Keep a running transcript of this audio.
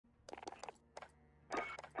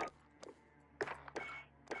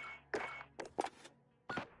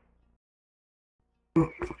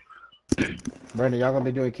Brandon, y'all gonna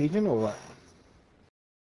be doing Cajun or what?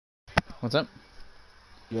 What's up?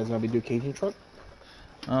 You guys gonna be doing Cajun truck?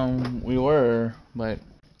 We were, but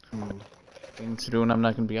things to do, and I'm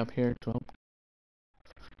not gonna be up here to help.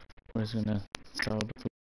 We're just gonna sell the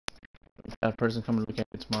food. That person coming to look at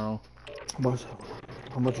it tomorrow.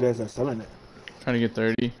 How much you guys are selling it? Trying to get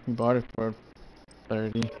 30. We bought it for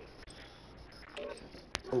 30.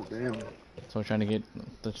 Oh damn. So we're trying to get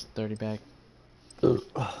the 30 back.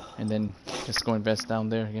 And then just go invest down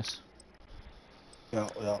there, I guess. Yeah.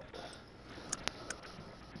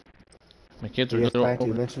 My kids are You guys little plan to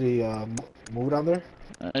over. eventually move down there?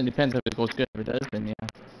 It depends if it goes good. If it does, then yeah.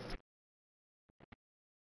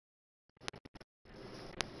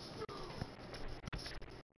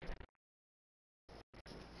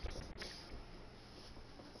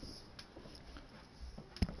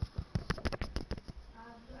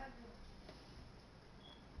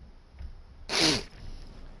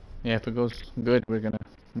 Yeah, if it goes good, we're gonna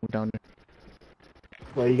move down there.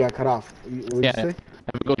 Well, you got cut off. What Yeah, did you say?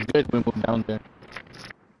 if it goes good, we move down there.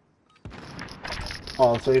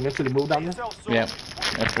 Oh, so you eventually move down there? Yeah,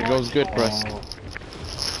 if it goes good for us.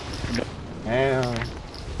 Damn.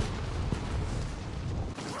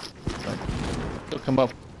 But it'll come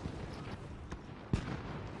up.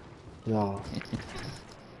 Yeah.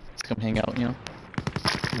 Let's come hang out, you know?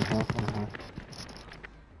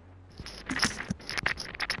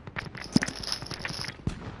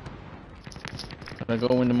 Gotta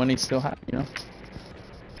go when the money's still hot, you know?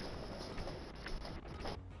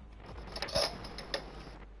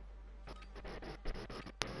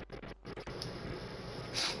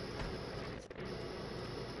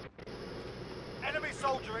 Enemy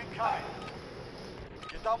soldier incoming.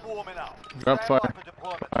 You're done warming up. Drop fire. Stand by for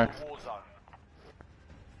deployment to Warzone.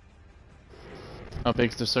 How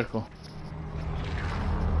big's the circle?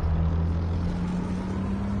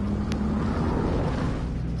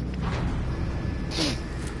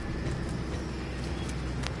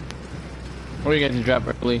 Or you guys can drop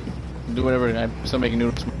early. Do whatever. I'm still making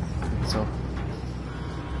noodles. So.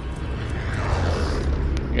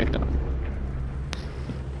 You guys know.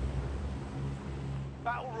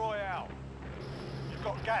 Battle Royale. You've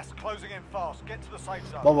got gas closing in fast. Get to the safe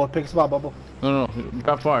zone. Bubble, pick a spot, Bubble. No,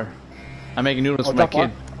 drop far. I'm making noodles for my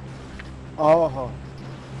kid. Oh.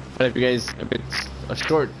 But if it's a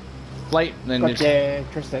short flight, then it's... Yeah,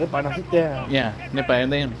 nipa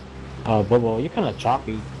and then. Bobo, you're kind of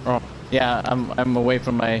choppy. Oh, yeah, I'm away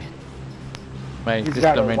from my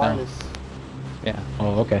system right now. Yeah.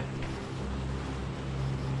 Oh, okay.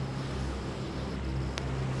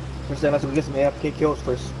 Let's go get some AFK kills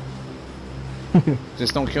first.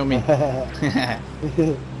 Just don't kill me.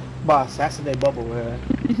 Bah, assassinate Bubble,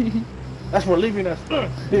 man. That's for leaving us.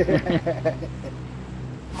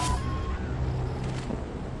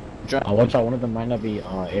 Watch out, one of them might not be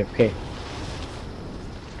AFK.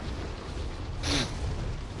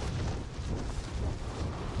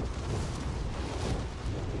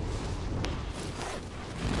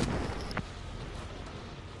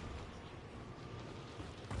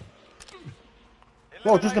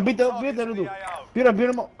 Whoa, just to beat him up. Beat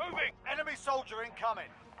him up. Moving. Enemy soldier incoming.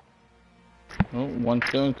 Oh, one's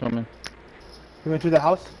still incoming. He went to the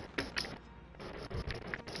house.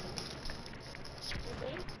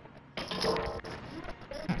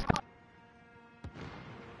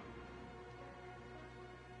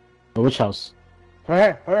 Which house? Right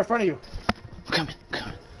here, right in front of you. Coming.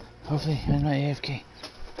 Hopefully, I'm not AFK.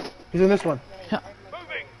 He's in this one. Yeah.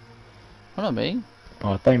 Moving. I'm not being.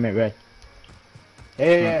 Oh, I thought you meant red.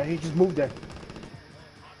 Yeah, he just moved there.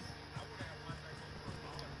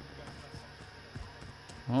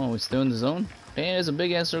 Oh, we're still in the zone? Damn, there's a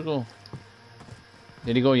big ass circle.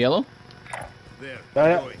 Did he go yellow? There.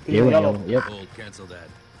 Yeah, yellow. Yep. Hold, cancel that.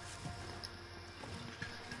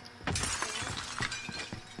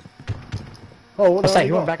 Oh, what the hell?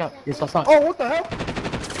 He went back up. Yes, outside. Oh, what the hell?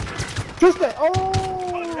 Tristan!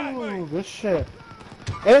 Oh, good shit.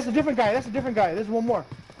 Hey, that's a different guy. There's one more.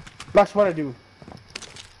 Black sweater dude.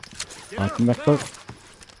 Come back up.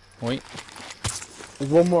 Wait.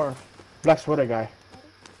 There's one more. Black sweater guy.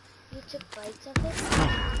 You took bites of it?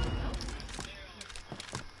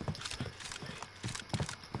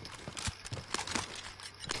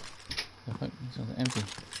 The fuck? It's empty.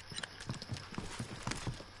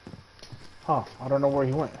 Huh, I don't know where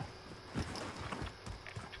he went.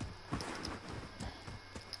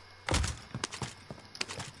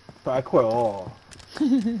 So I quit all.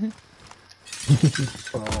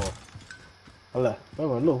 Oh. Hello.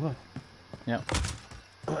 Look. Yep.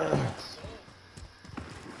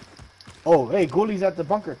 Oh, hey, Ghoulies at the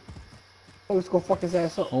bunker. Oh, let's go fuck his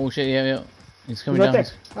ass up. Oh shit, yeah. He's coming right down.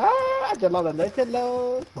 there. Ah,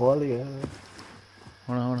 hello. Hold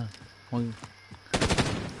Hold on.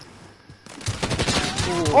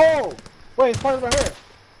 Oh! Wait, it's part of right here.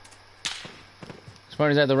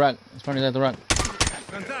 Sparty's at the rock.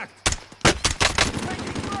 Contact.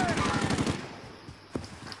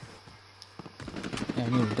 Yeah, I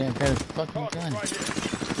need a damn pair of fucking gun.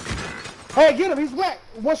 Hey, get him. He's whack.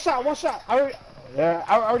 One shot. I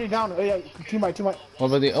already down. Oh, yeah, two might. What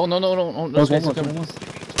about the? Oh no! Those Guys one are more. coming.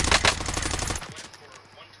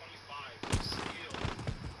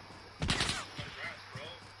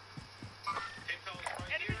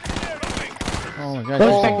 Oh my god!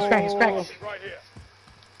 Oh, he's cracked. Right here.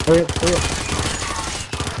 Hurry up.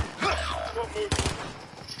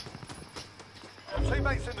 Your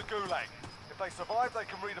teammates in the gulag. If they survive, they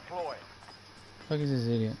can redeploy. Fuck is this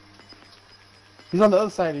idiot? He's on the other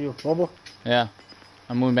side of you, Bobo. Yeah,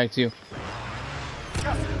 I'm moving back to you.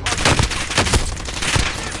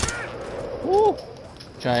 Woo!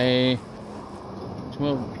 Try.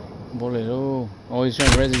 Bolero. Oh, he's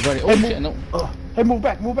trying to res his buddy. Oh shit! No. Hey, move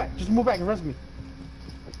back. Just move back and res me.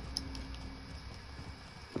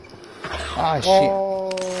 Ah shit! Oh.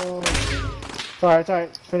 It's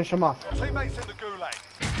alright. Finish him off. Your teammates in the gulag.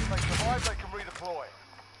 If they survive, they can redeploy.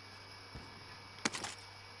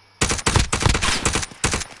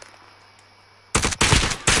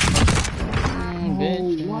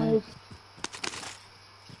 Bitch. What?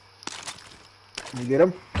 You get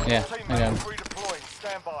him? Yeah, I got him. Redeploying.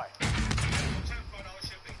 Stand by.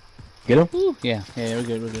 Get him? Woo. Yeah, we're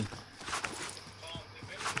good.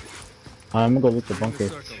 I'm gonna go loot the bunker.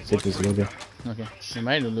 See if there's a looter. Okay, they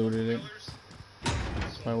might have looted it.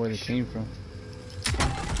 That's probably where they came from.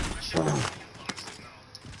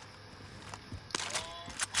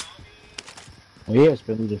 Oh yeah, it's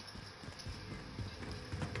been looted.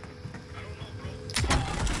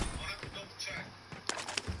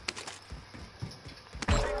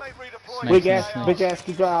 Teammate redeploying. Nice. Big ass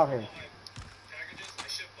keep out here.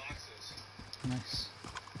 Nice.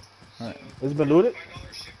 Alright, It's been looted?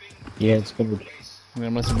 Yeah, it's been looted. it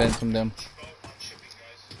must have been from them.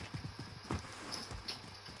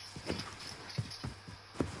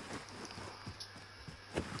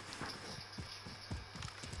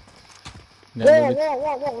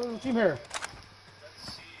 Whoa, there's a team here.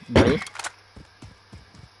 Really?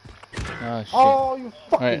 Oh shit. Oh, you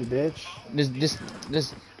fucking Alright.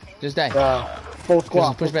 bitch. Just die. Full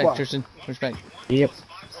squad. Tristan, push back, Tristan, push back. Yep.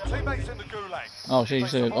 Teammates in the gulag. Oh shit, you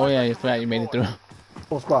said, oh yeah, you forgot you made it through.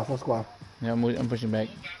 Full squad. Yeah, I'm pushing back.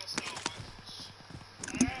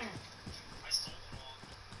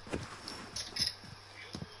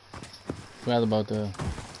 Forgot about the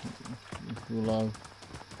gulag.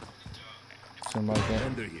 Something about that.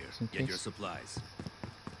 Under here. Just in Get your case. supplies.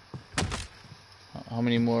 How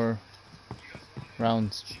many more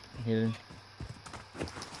rounds hidden?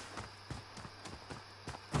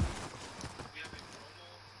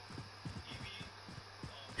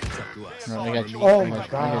 It's up to us. No, I got you. Oh I my got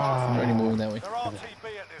you. God. I'm already moving that way. They're RTB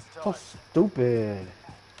at this So time. stupid.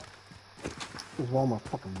 This is one of my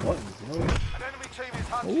fucking buttons, yo. An enemy team is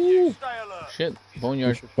hunting Ooh. you. Stay alert. Shit,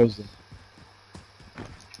 boneyard. Poison.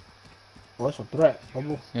 Oh, that's a threat,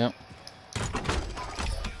 Bobo. Yep.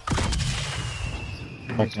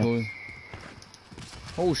 Fuck It's yeah. moving.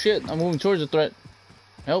 Oh shit, I'm moving towards the threat.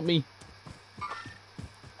 Help me.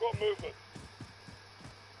 Got movement.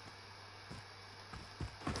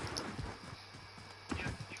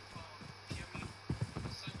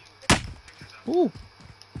 Ooh.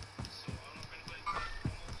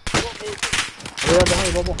 They're right behind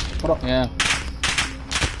you, Bobo. Hold up. Yeah.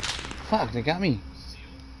 Fuck, they got me.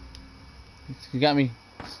 You got me.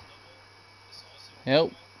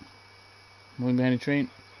 Help. Moving behind the train.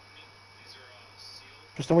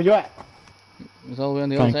 Tristan, where you at? It's all the way on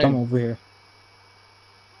the Trying other to side. come over here.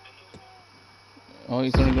 Oh,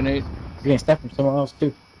 he's throwing a grenade. You're getting stuff from someone else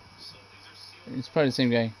too. It's probably the same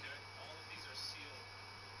guy.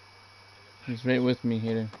 He's right with me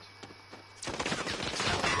here.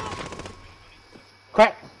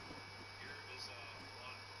 Crack.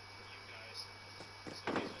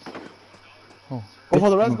 Oh. Go for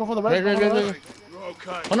the res, go for the res. Right, go right, for the right, res. right. You're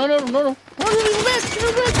okay. Oh no, no, no, no, no.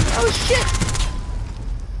 Oh shit.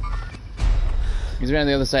 He's around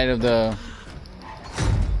the other side of the...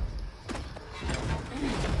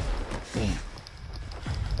 Damn.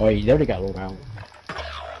 Oh, you already got low out.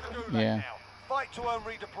 Yeah. Now. Fight to earn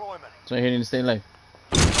redeployment. So I hit him to stay alive.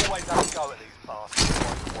 Always have a go at these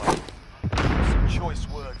bastards. Right away. Some choice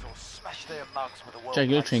words or smash their mugs with a world. Jack,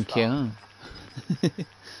 you're train kill,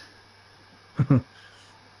 huh?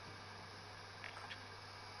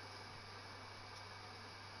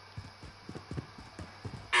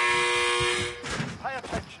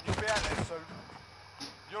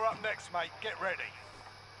 mate. Get ready.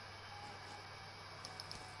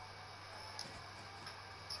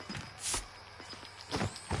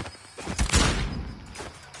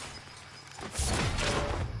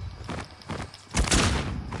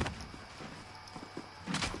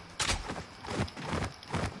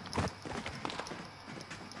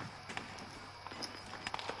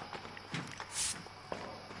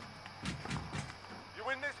 You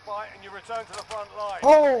win this fight and you return to the front line.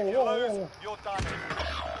 Oh, If you whoa, lose, whoa. you're done in.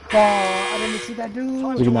 I didn't see that dude.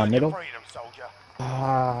 Time Was to he in my earn your middle? freedom, soldier.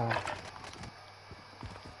 Ah.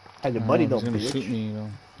 Had your I buddy don't know though, if he's bitch. gonna shoot me though.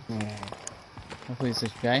 Yeah. Hopefully it's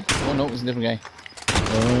this guy. Oh no, it's a different guy.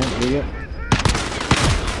 Yeah.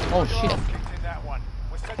 Oh shit. Kicked in that one.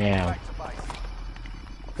 We're sending you Damn. back to base.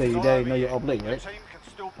 So you didn't know you're up late, Your right? team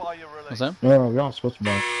can still buy your release. What's that? No, no, you're not supposed to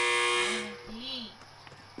buy.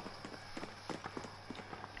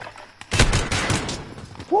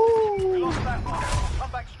 We Woo! lost that one. We'll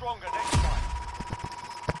come back stronger next time.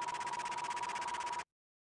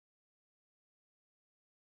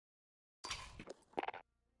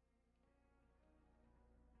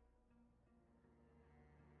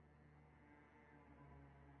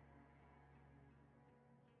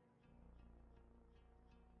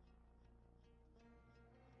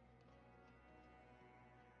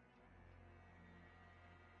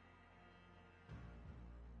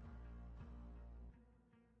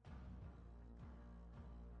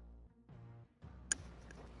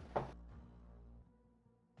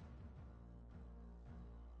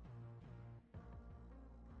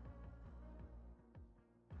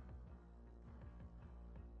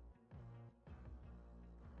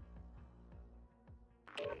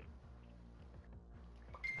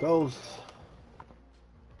 Goes.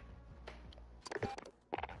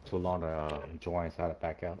 Too long to join, so I had to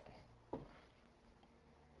back out.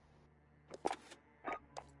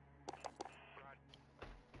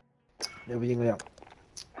 Everything like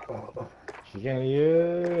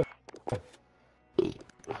Yeah.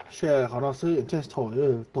 现在好像是这头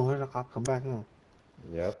就都会让他 come back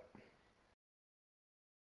Yep.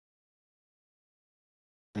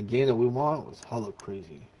 The game that we won was hella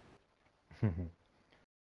crazy.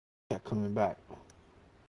 Kept coming back.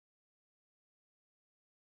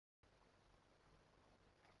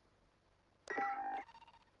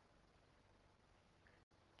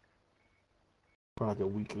 For like a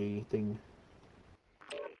weekly thing.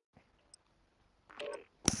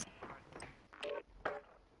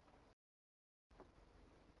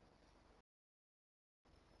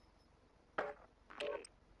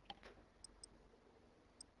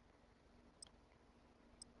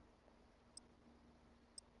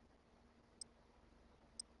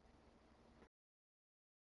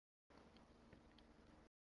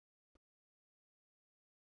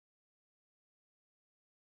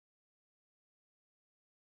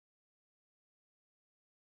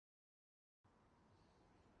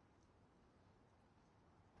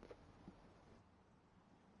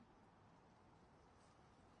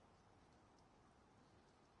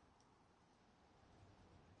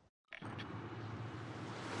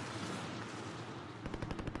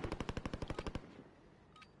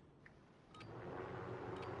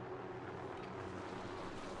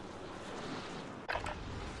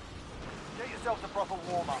 Get yourself a proper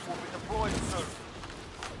warm-up. We'll be deployed soon.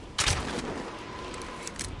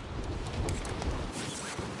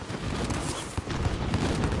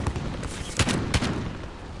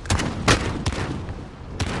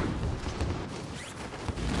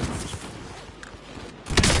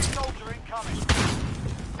 Soldier incoming.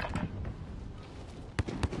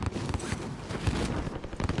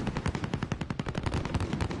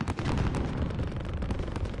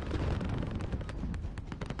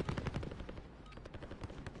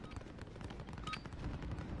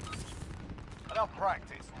 Enough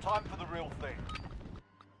practice. Time for the real thing.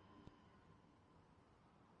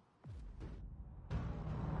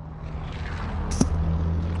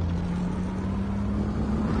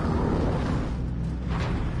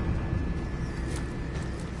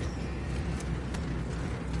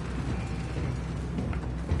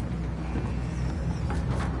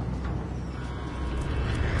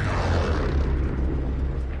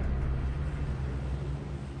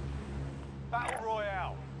 Battle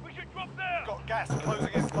Royale. We should drop there. Got gas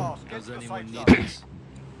closing in fast. Get Does to the anyone safe need zone. this?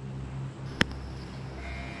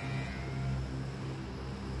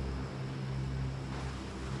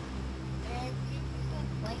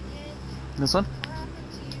 This one?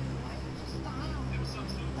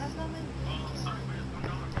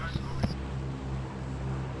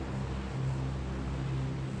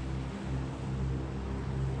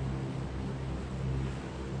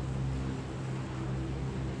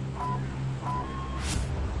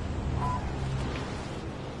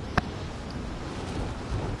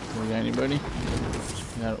 Anybody?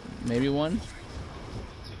 Got maybe one?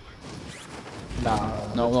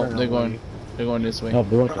 Nah. No, they're going this way. No,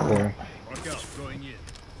 blue at the core. Mark out, going in.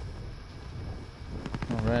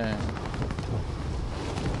 Alright.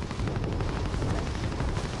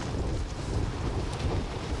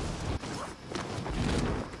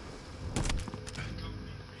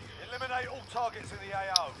 Eliminate all targets in the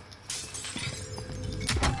AO.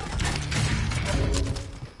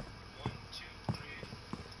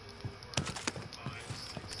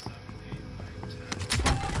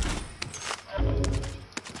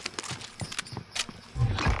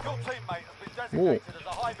 Your teammate has been designated as a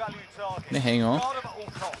high-value target. They hang on. Guard them at all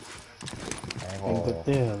costs.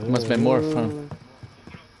 Must be more fun.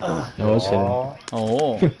 No, it's hidden.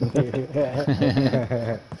 Oh.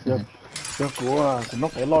 Cho của nó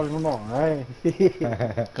phải lo cho nó ấy.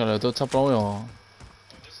 Cái này tôi sắp rồi.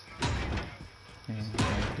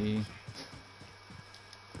 Đi.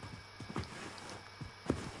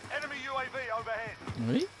 Enemy UAV overhead.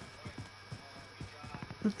 Really?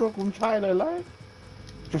 Just cũng try lại lại.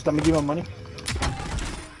 Just let me give him money.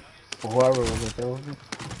 For whoever was there.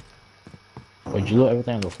 But you loot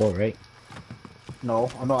everything on the floor, right? No,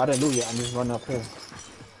 I didn't do it yet. I'm just running up here.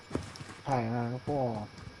 Hi, four.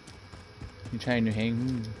 You trying to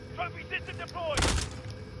hang? Trophy system deployed.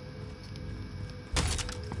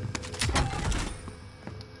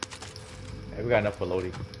 Hey, we got enough for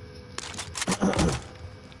loading.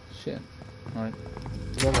 Shit. Alright.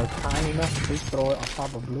 You have a tiny enough to throw it on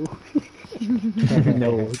top of blue.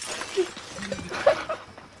 No.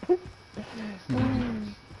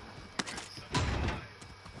 I'm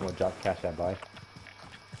gonna drop cash that buy.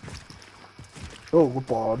 Oh, cái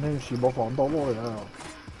bò này chỉ bỏ phòng to rồi à.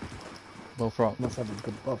 Bullfrog. Must have a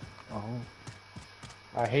good buff. Oh.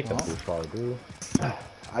 I hate the boost call, dude.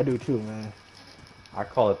 I do too, man. I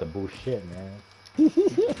call it the bullshit, man.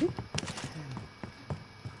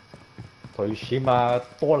 Tôi起码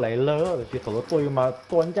多来了，去投了对嘛，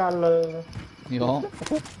多人家了。Yo.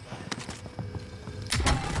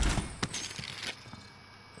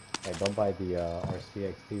 Hey, don't buy the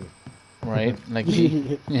RCXT. Right? Like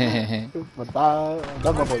me. Mà ta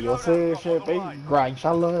mà bộ yếu sẽ phải grind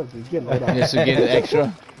sao lơ thì kiện lại đó. Just to get it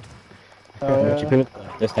extra. What you pick up?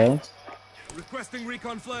 The silence? Requesting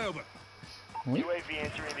recon flyover. UAV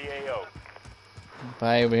entering the AO.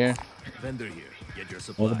 Bye over here. Vendor here. Get your What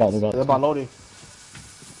supplies. about the They're about loading.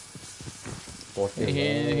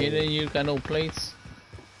 Here you got no plates.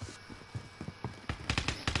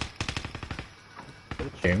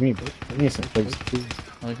 Jeremy, bitch. I need some plates too.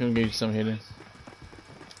 I can give you some hidden.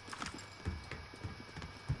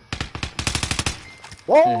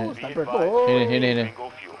 Whoa, sniper. Oh, Hidden.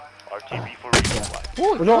 RTB for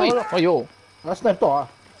resupply. Oh, yo. nó sniper à?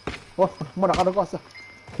 Ủa, mà đã có sao?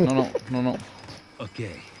 No.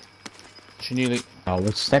 Okay. Chinili. Oh, where's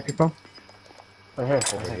the sniper from? Right here.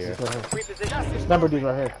 Over here. Sniper dude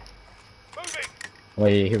right here. Oh,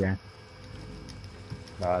 yeah, he ran.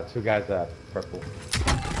 Two guys at purple.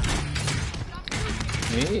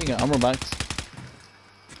 Hey, you got armor box.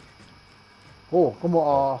 Oh, come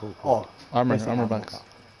on. Oh, Armor Nice box.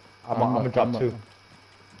 I'm gonna drop armor. two.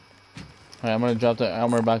 Alright, I'm gonna drop the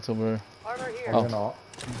armor box over. Oh. No.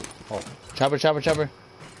 Chopper. Found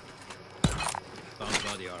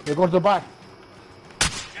body armor. they're going to the buy.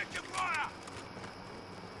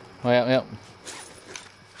 Oh, yeah.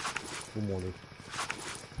 Two more.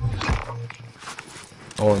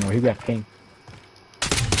 Oh, no, he got ping.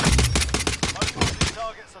 Most wanted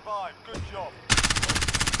target survived. Good job.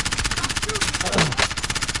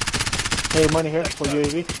 Hey, money here for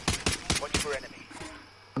UAV. Watch for enemy.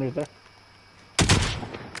 Money's there.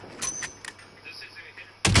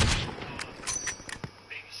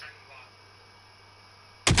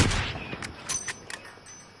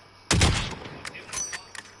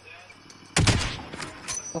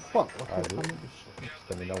 The fuck? Alright, dude.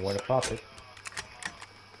 Let me know where to pop it.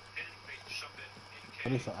 I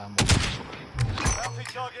need some ammo. Bounty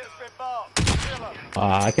target has been marked. Kill 'em.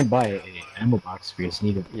 I can buy an ammo box for you if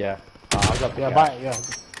needed. Yeah. I'll drop the Yeah, cash. buy it, yeah.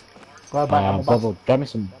 Go ahead, buy ammo box. Bubble, drop me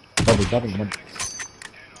some bubble, drop me money.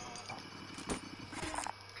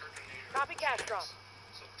 Copy cash drop.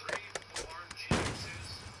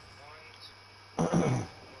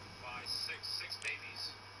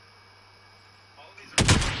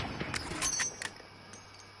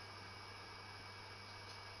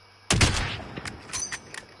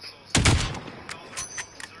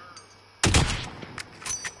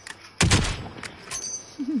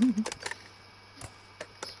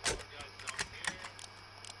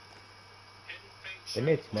 They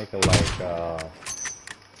need to make it like,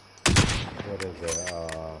 what is it,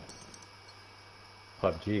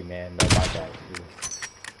 PUBG, man. No buybacks, dude.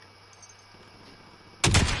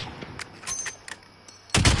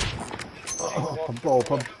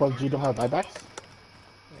 PUBG don't have buybacks?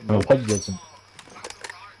 No, PUBG doesn't.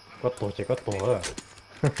 ก็ตัวเจ๊ก็ตัว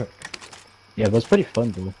Yeah, but it's pretty fun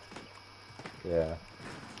though. Yeah.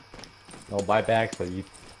 No buybacks, so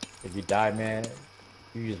if you die, man,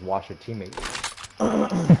 you just watch your teammates.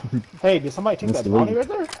 Hey, did somebody take That's that the bounty way. right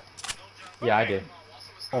there? Yeah, I did.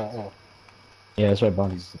 Oh. Yeah, that's why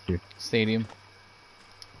bounties disappear. Stadium.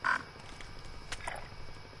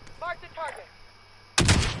 Mark the target.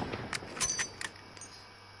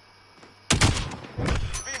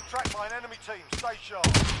 Being tracked by an enemy team. Stay sharp.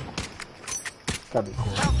 Gotta be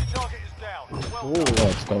cool. Bounty target is down. Well Ooh. done.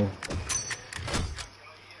 Let's go.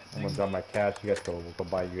 I'm gonna drop my cash. You guys go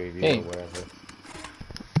buy UAV Hey. or whatever.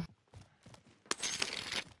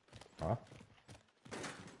 Huh?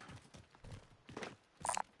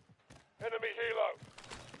 Enemy helo.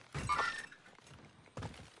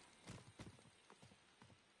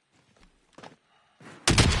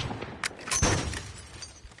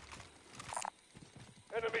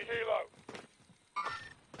 Enemy helo.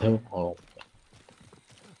 Oh.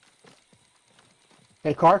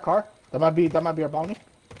 Hey, car. That might be our bounty.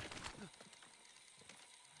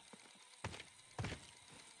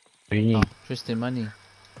 What do you need? Twisted money.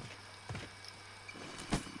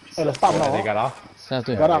 Hey, let's stop Oh, now. they got off? Stop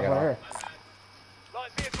doing. Got off They got right here.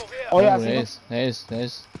 Light vehicle here. Oh yeah, I there see him. is. There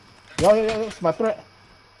is. Yo, it's my threat.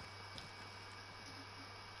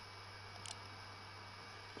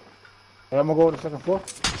 Hey, I'm gonna go to the second floor.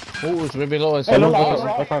 Oh, it's right below us. Hey, look, Below look,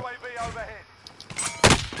 us. look. UAV overhead.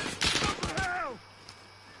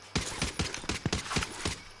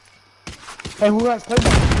 Hey, who has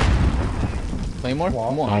Claymore? Claymore?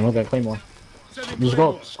 Come I on. know that Claymore. Just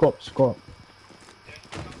go up.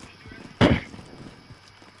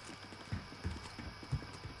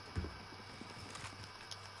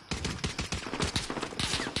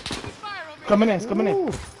 Coming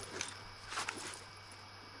in.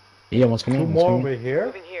 Yeah, one's coming Two in. more over here?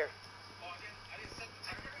 Moving here.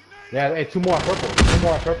 Yeah, hey, two more on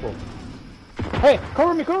purple. Hey,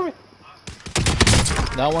 cover me.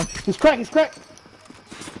 That one. He's cracked.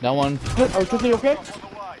 That one. Oh, Tristan, you okay? On the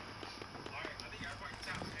way.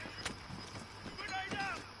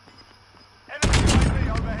 Enemy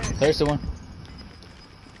UAV overhead. There's the one.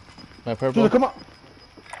 My purple. Tristan, come on.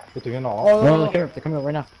 Good to get all. Oh, No, they're coming up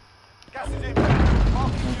right now. Gas is in.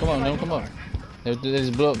 Come on, no, come on. There's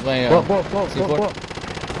blow up my Go.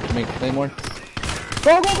 C4. Make Claymore.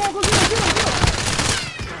 Go.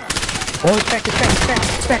 Oh, it's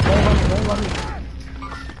back. Don't run me.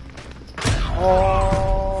 Oh.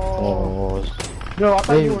 Oh. Yo, I thought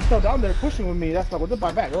Hey. you were still down there pushing with me. That's like, what's up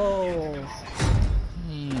my back? Oh.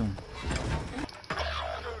 Damn.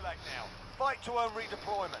 Gulag now. Fight to earn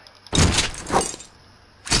redeployment.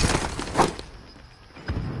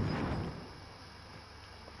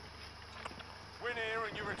 Win here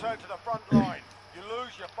and you return to the front line. You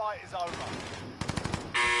lose, your fight is over.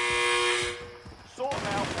 Sort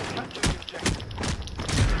them out or capture the objective.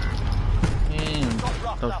 Damn.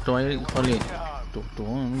 Tôi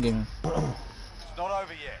game. It's not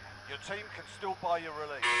over yet. Your team can still buy your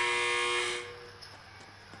release.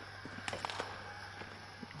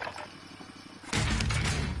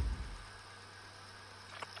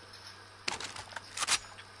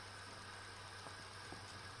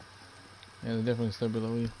 Yeah, they're definitely still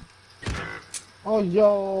below you. Oh,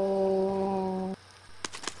 yo.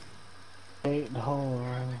 Wait, hold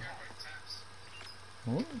on.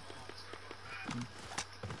 What?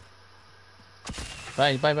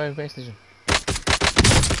 Bye station.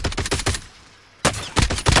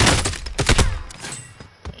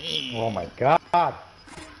 Oh my god.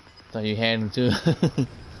 Thought you had him too.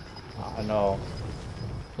 I know.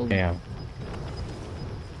 Damn.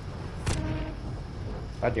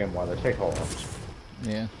 I didn't want to take hold.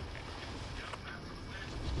 Yeah.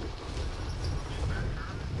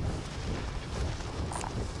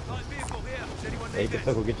 Light vehicle here. Does anyone Hey, need you it?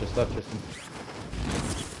 can go get your stuff, Tristan.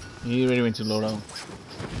 You already went to loadout.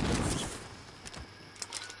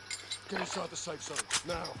 Get inside the safe zone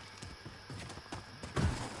now.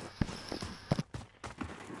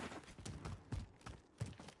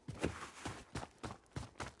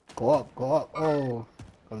 Go up. Oh.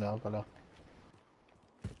 Go down.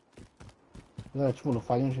 Yeah, 出了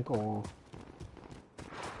发进去狗。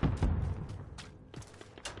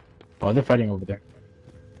 Oh, they're fighting over there.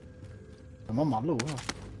 什么马路啊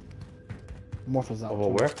？Morphos out. Over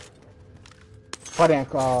where? Fighting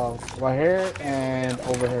right here and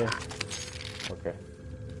over here. Okay.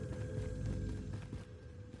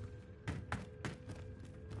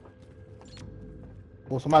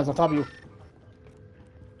 Oh, somebody's on top of you.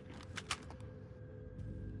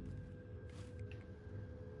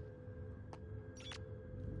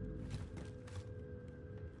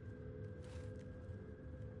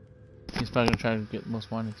 He's probably gonna try to get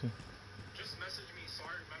most wanted too.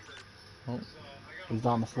 Oh, He's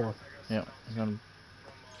down the floor. yeah, he's gonna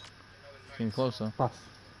getting closer. Cross.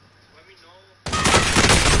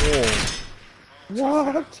 Whoa.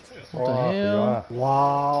 What? What the hell?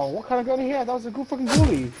 Wow. What kind of gun he had? That was a good fucking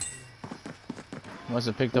ghoulie. Must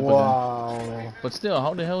have picked up a gun. Wow. But still,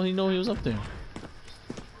 how the hell he know he was up there?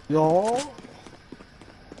 Yo.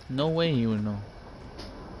 No way he would know.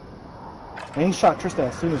 And he shot Tristan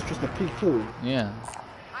as soon as Tristan peeked too. Yeah.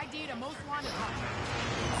 ID to most wanted.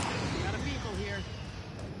 Got a vehicle here.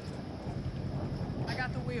 I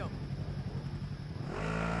got the wheel.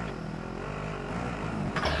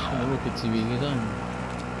 Look at TV, get on.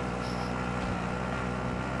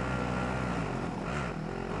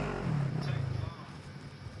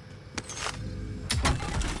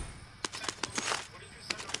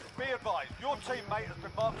 Be advised, your teammate has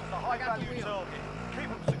been marked as a high-value target. Keep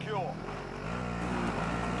them secure.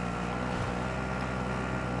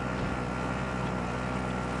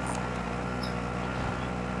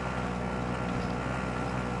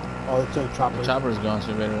 Oh, it's a chopper. The chopper's gone,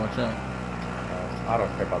 so you better watch out. I don't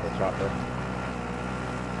care about the chopper.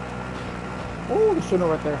 Oh, the shooter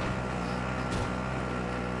right there.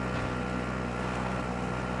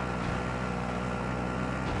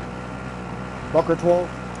 Bunker 12.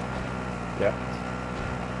 Yep.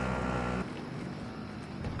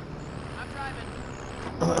 I'm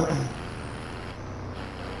driving.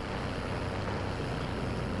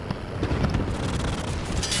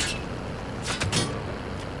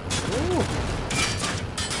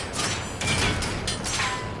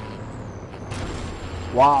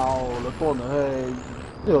 Wow, nó con ở đây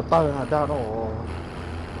nhiều tay hả cha nó.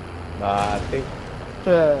 I think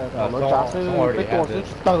Thế nó someone- trả sư someone already cái con has it.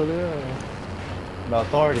 sư tờ đấy. the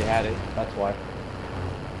authority had it. That's why.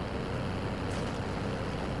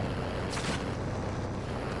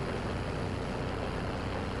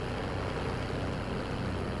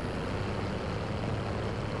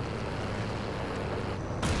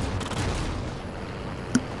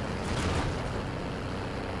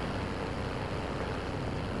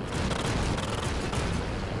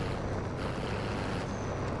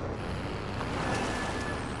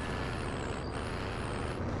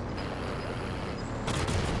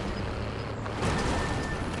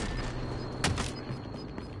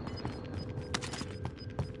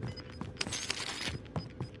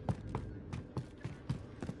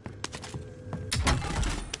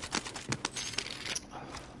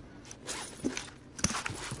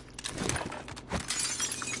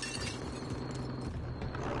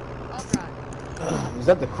 I'll drive. Is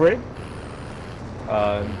that the Craig?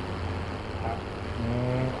 I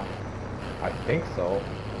think so.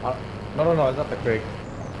 No, it's not the Craig.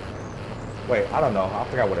 Wait, I don't know. I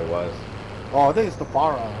forgot what it was. Oh, I think it's the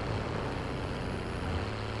Farah.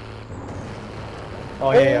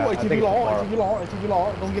 Oh yeah, I think ATV it's the law, Farah. ATV law, ATV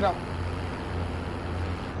law. Don't get out.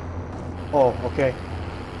 Oh, okay.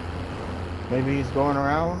 Maybe he's going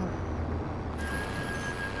around.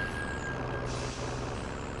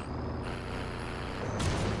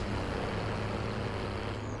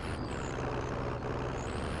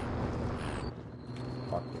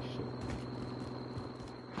 Fuck this shit.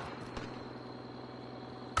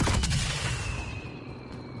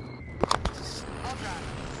 I'll drive.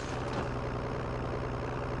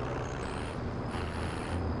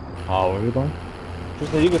 Oh, where are we going?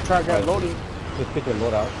 Just that you could track that Right. loading. Just get your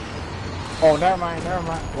loadout. Oh, never mind, never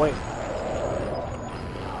mind. Wait.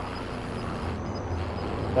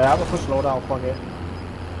 Yeah, I'm gonna push loadout, fuck it.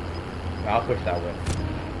 I'll push that way.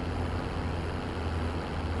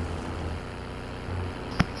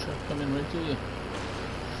 Truck coming right to you.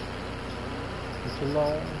 Push it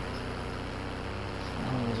low.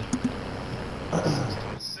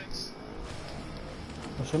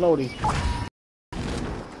 Push the loading.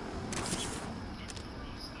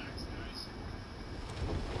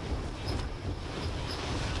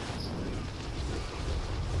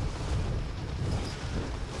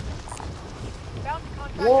 Bounty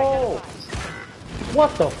contract Whoa! identified.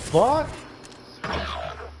 What the fuck?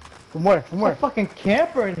 From where? From There's where? a fucking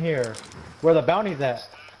camper in here. Where the bounty's at.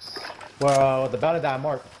 Where the bounty that I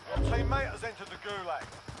marked. Your teammate has entered the gulag.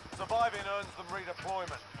 Surviving earns them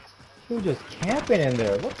redeployment. He was just camping in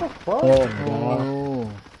there. What the fuck? Oh,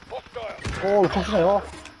 God. Oh, the person này oh.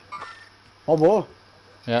 Oh, boy.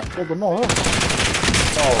 Yeah. Oh, the no, huh?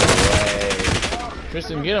 No way.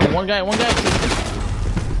 Tristan, get him. One guy.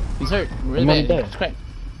 He's hurt. Really I'm already bad. dead. He's cracked.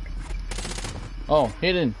 Oh,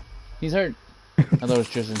 hidden. He's hurt. I thought it was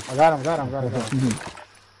Tristan. I got him.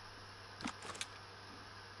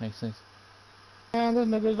 Nice. Man, this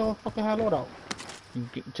niggas don't fucking have loadout. You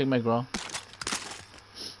check my grow.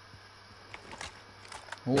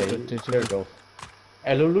 Oh, Yeah, there it goes.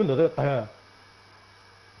 Hey, Lulu, no,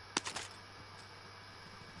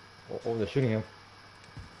 oh, they're shooting him.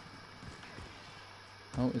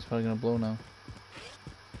 Oh, it's probably gonna blow now.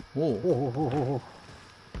 Whoa. Oh.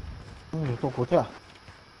 Don't go there.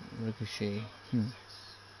 Ricochet.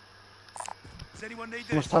 Does anyone need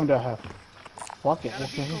How much this? time do I have? Fuck it. Got a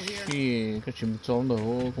Okay. vehicle here. Ih, cái chim trốn đồ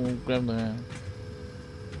không grab được à.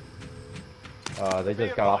 They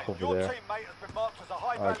just got off over Your there. teammate has been marked as a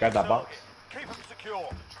high value Grab that box. target. Keep them secure.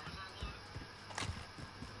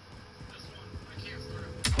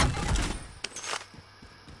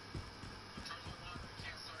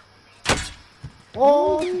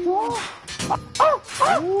 Oh, whoa.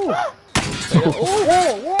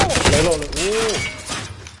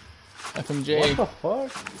 FMJ, What the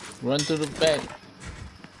fuck? run to the back.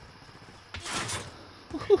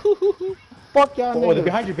 Fuck y'all Oh, they're niggas.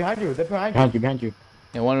 behind you. They're behind you. Behind you.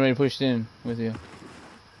 Yeah, one already pushed in with you.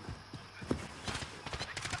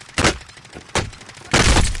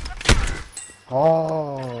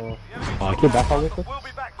 Oh. Kill back out with us. We'll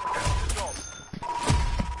be back to finish the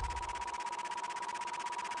job.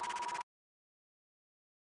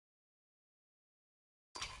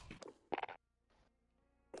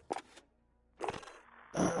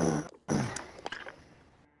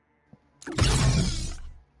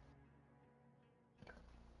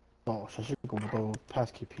 Oh, 저 새끼가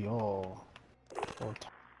pass KP. Oh,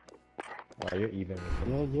 Oh, you're even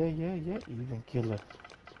with them. yeah. Even killer.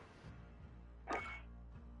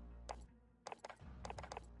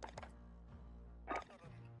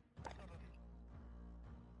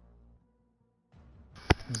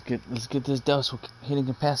 Let's get this dose so hitting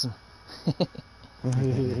can pass him.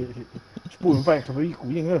 Spoelen vijf van die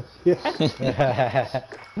koeien.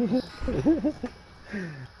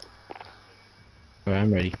 Alright,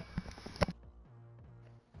 I'm ready.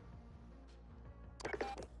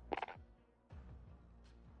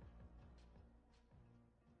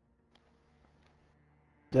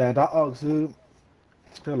 Ja, dat ook ze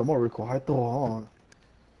spelen more recall. I thought,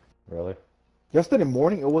 Really? yesterday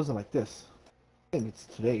morning it wasn't like this. I think it's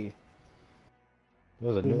today. It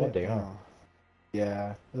was a new update, huh?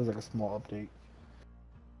 Yeah, it was like a small update.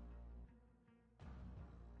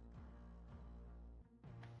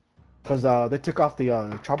 Cause they took off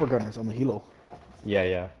the chopper gunners on the helo.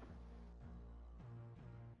 Yeah.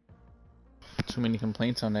 Too many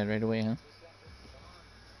complaints on that right away, huh?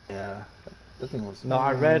 Yeah, that thing was. No,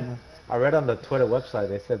 I read on the Twitter website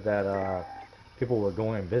they said that people were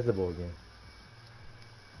going invisible again.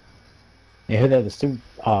 You heard that the suit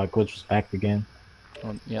glitch was back again.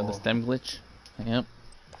 Oh, yeah, the stem glitch. Yep.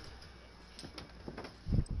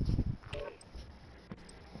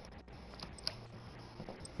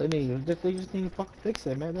 They just need to fucking fix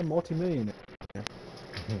it, man. They're multi-millionaires.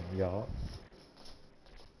 Yeah.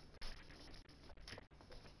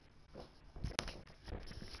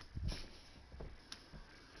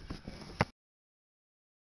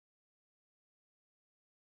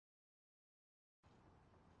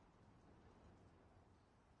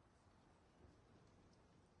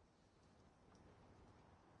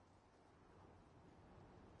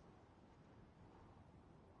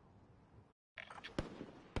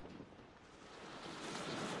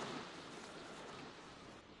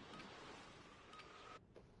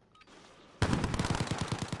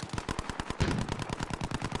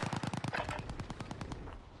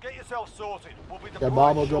 Get yourself sorted. We'll be The deployed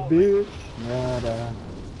bomb was a shortly. bitch. Nada.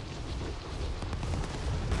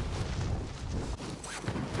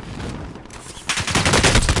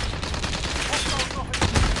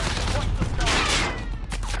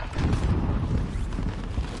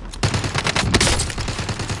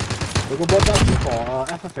 They go both down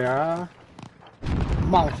for FFR.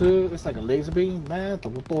 Mounted, it's like a laser beam, man. The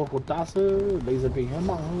laser beam,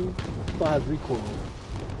 mounted. Still has recoil.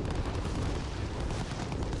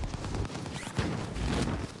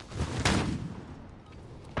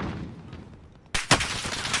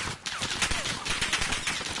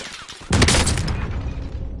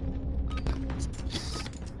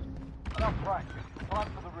 Enough practice. Time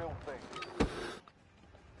for the real thing.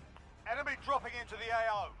 Enemy dropping into the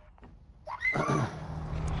AO.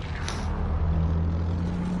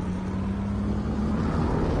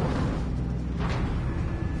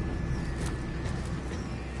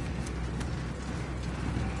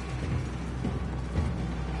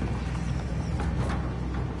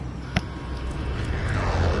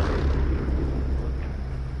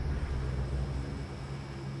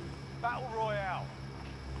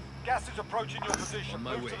 Gas is approaching your position. On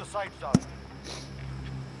my Move way. to the safe zone.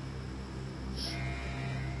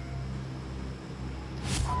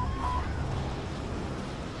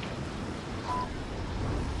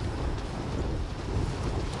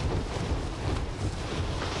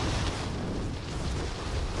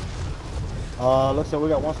 Looks like we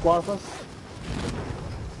got one squad of us.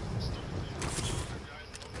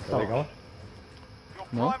 Where they going? Your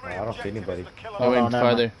No? primary I don't see objective anybody. is to kill I Oh, them. went never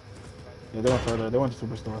farther. Yeah, they went further. They went to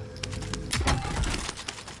Superstore.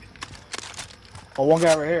 Oh, one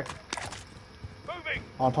guy right here. Moving.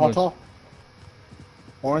 On tall, Where's- tall.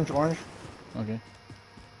 Orange, orange. Okay.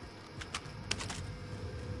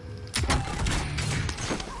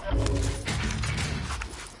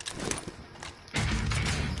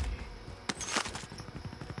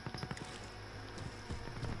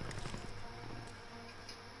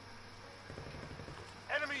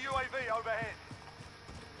 Enemy UAV overhead.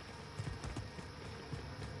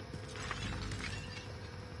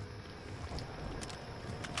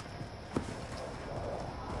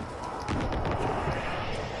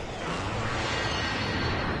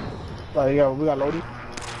 Oh, yeah, we got Lodi.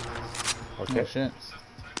 Okay. Oh shit.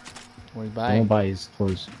 Where you The buy? one by is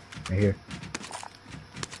closed. Right here.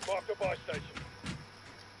 Mark the buy station.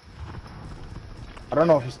 I don't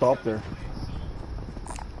know if he's still up there.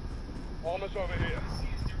 Armor's over here.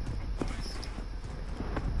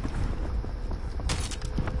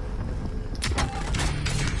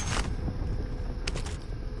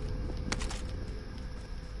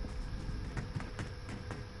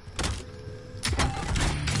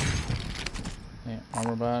 Yeah,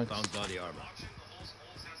 armor box. Found body armor.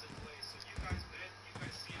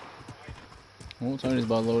 Oh, somebody's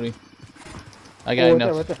about Lodi. I got Oh, right enough.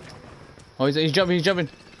 there, right there. Oh, he's jumping, he's jumping.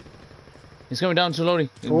 He's coming down to Lodi.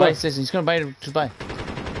 Where? Buy station. He's gonna buy it to buy.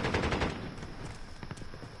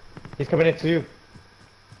 He's coming into you.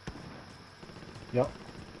 Yep.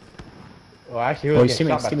 Well, actually, he Oh, was he's getting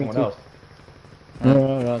teammates, shot by someone teammates,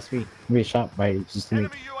 else. No, it's me. I'm being shot by just me.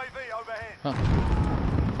 Enemy UAV overhead.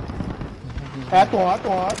 I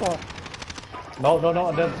thought. No,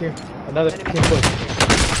 another team. Another team push.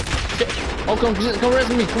 Oh, come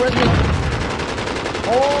rescue me, come rescue me.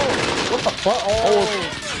 Oh, what the fuck?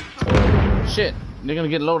 Oh. Shit, they're gonna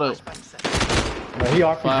get loaded. No, he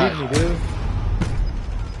RPG'd me, dude.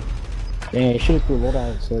 Dang, I should have threw a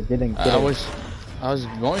loadout so it didn't get I it. was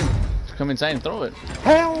going to come inside and throw it.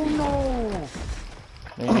 Hell no.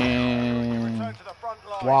 And Return to the front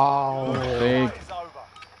line. Wow. The Big. fight is over.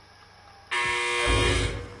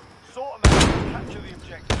 Sort them out and capture the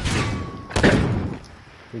objective.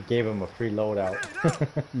 We gave him a free loadout.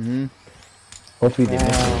 Hopefully they missed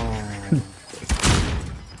it. Damn.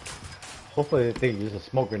 Hopefully they think he used a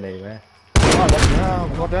smoke grenade, man. Oh,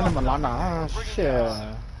 damn. Go down to Milana. Ah, shit.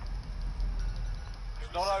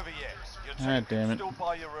 It's not over yet. Your team God damn can it. still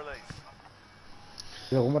buy your release.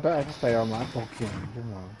 Yo, como tá essa aí, mano? Pouquinho,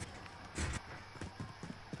 mano.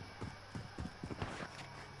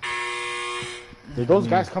 Did those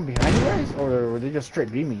guys come behind you guys, or were they just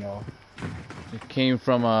straight beaming y'all? it came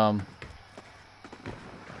from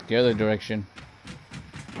the other direction,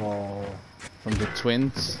 Oh, from the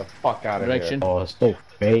twins Get the fuck out of direction. Oh, it's so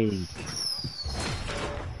fake. here.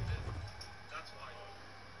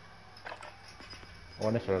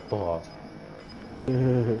 Oh, that's what I thought.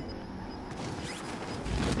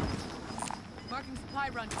 Marking supply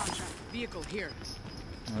run contract. Vehicle here.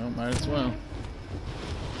 Well, might as well.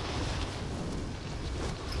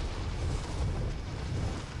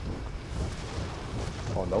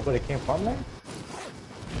 Oh, nobody came from there?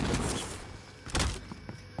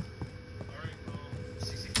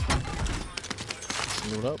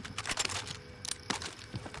 Load up.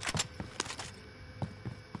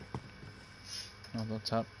 Oh, the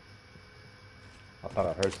top. I thought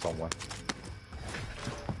I heard someone.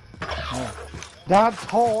 that's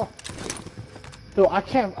tall. Dude, I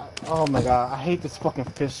can't. Oh my god, I hate this fucking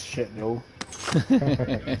fist shit, yo.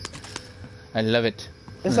 I love it.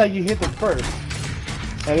 It's like you hit them first.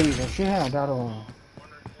 Hey, you shit hand that on.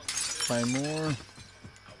 Buy more. I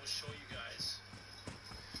will show you guys.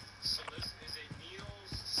 So this is a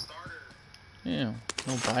meals starter. Yeah,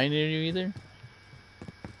 no buy near you either.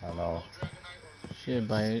 I don't know. Shit,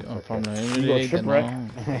 buy it from the You go internet. shipwreck.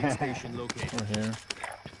 Aid station located. Over here.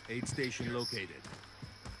 Aid station located.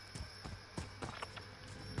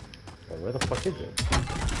 But where the fuck is it?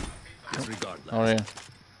 Regardless. Oh yeah.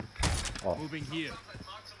 Oh, Moving here.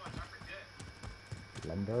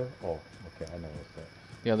 lumber? Oh, okay, I know what's that.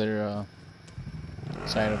 The other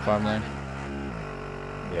side of farmland.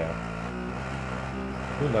 Yeah.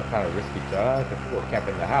 Doing that kind of risky job, because people camp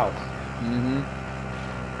in the house. Mm-hmm.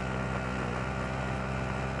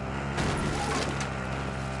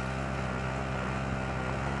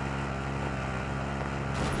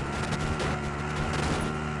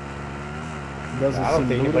 Doesn't I don't seem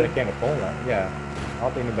think looted. anybody came to phone land. Yeah. I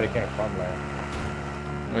don't think anybody came to farm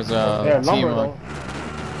land. There's Yeah, a team lumber on. though.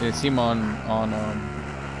 There's a team on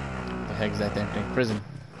the heck's that damn thing? Prison.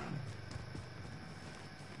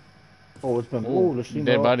 Oh, it's been. Ooh, Oh, the steam.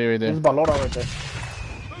 dead body right there. There's about loadout right there.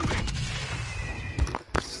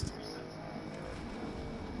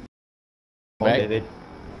 Oh, Back?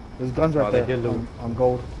 There's guns right Oh, they there. did loot. On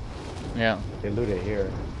gold. Yeah. They looted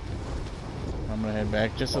here. I'm gonna head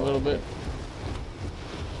back just a little bit.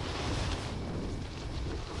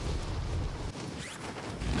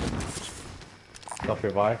 Self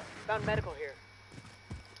revive. Found medical here.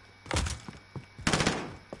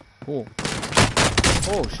 Cool.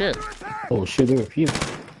 Oh shit. Oh shit, there were a few.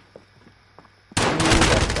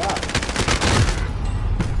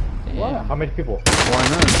 Damn. How many people? One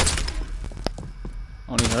huh?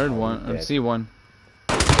 Only heard one. I dead. see one.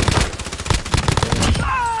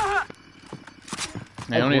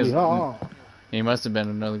 He only has, he must have been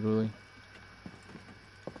another ghoulie.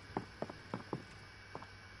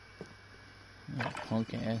 Oh,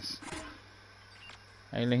 punk ass.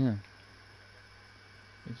 Hey, look here.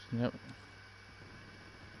 Yep.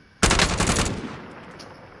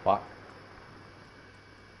 Fuck.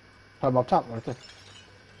 Top up top right there.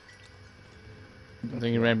 I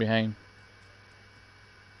think he ran behind.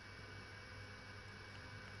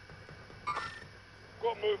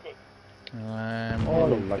 Got movement. Oh, Oh,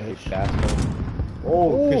 lucky bitch. bastard.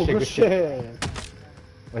 Oh, Oh, good shit.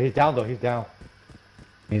 Oh, he's down though. He's down.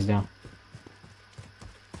 He's down.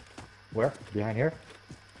 Where? Behind here?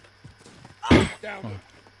 Down.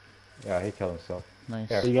 Yeah, he killed himself. Nice.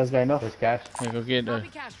 Here. So you guys got enough? There's cash. Hey, go get Copy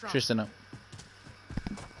cash drop. Tristan up.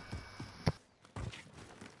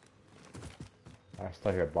 I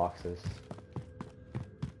still hear boxes.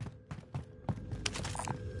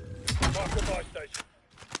 Mark the buy station.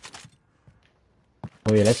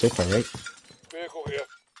 Oh yeah, that's it, right? Vehicle here.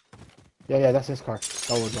 Yeah, that's his car.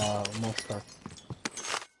 That was Mo's car.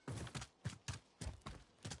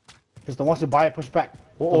 Because the ones to buy it, push back.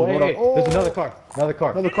 Oh, Don't hey, load hey, up. Oh, there's another car. Another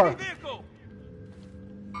car. Another car. Vehicle.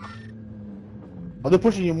 Are they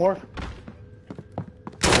pushing you more?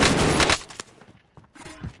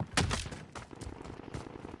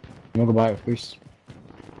 I'm gonna go buy it first.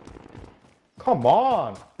 Come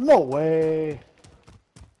on. No way.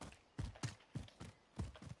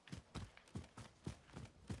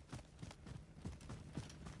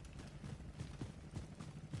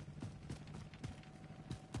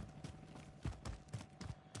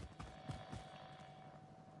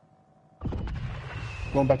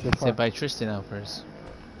 Going back to the car. Said by Tristan out first.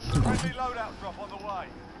 Friendly loadout drop on the way.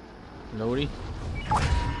 Lodi. I'm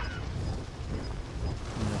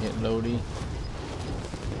gonna hit Lodi.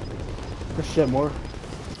 Good shit, more.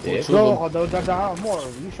 Yeah, No, more.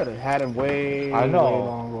 You should have had him way, I know. way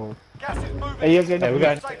long ago. Gas is moving. Hey, you guys get Hey, we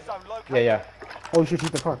enough? got. Safe zone located. Yeah, yeah. Oh, you should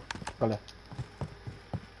shoot the car. Vale.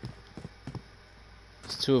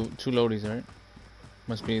 It's two Lodis, right?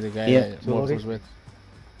 Must be the guy Yeah, that two Morph Lodis. was with.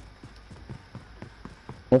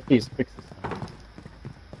 Hopefully it's fixed this time.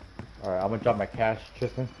 Alright, I'm gonna drop my cash,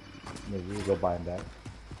 Tristan. Maybe you go buy him back.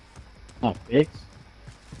 Not fixed.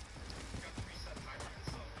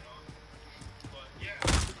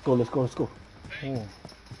 Let's go. Oh.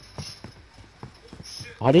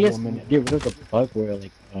 How do you guys 1 minute. get rid of the bug where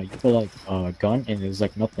like you put like a gun and there's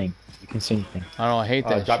like nothing? You can see anything. I don't know, I hate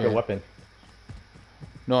that Drop shit. your weapon.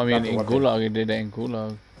 No, I mean Drop the in weapon. Gulag, it did that in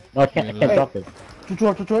Gulag. No, I can't Hey. drop it.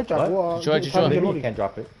 Chucho. Chucho. What do you mean you can't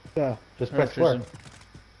drop it? Yeah, Just Alright, press square. Tristan.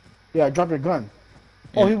 yeah, drop your gun.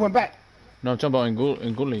 Oh, Yeah. he went back. No, I'm talking about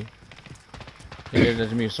in Guli. He did that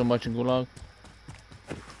to me so much in Gulag.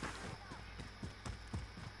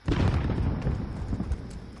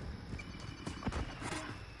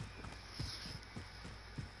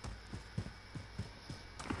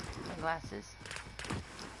 Glasses.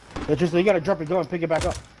 It's just you gotta drop your gun and pick it back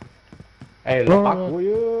up. Hey, No, lock.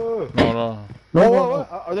 no, No. Whoa.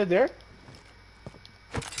 Are they there?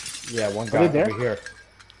 Yeah, one Are guy they there? over here.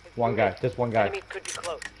 One guy, just one guy. Enemy could be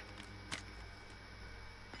close.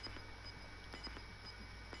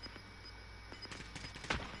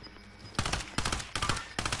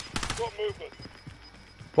 Got movement.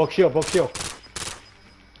 Book shield. Got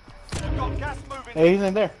gas moving. Hey, he's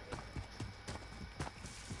in there.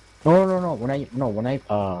 No. When I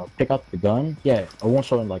pick up the gun, yeah, I won't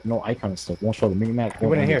show like no icon and stuff. Won't show the mini map. He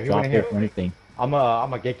went in here, he Drop went in it here. or anything. I'm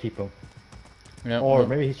a gatekeep him. Yeah. Or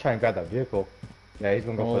maybe he's trying to grab that vehicle. Yeah, he's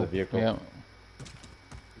gonna go for the vehicle. Yeah.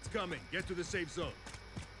 It's coming. Get to the safe zone.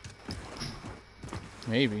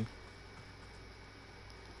 Maybe.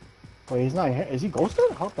 Wait, he's not here. Is he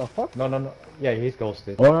ghosted? How the fuck? No. Yeah, he's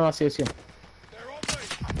ghosted. Oh no, I see him. They're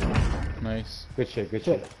on me. Nice. Good shit, good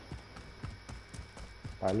shit.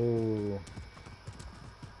 Palu.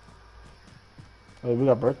 Oh, we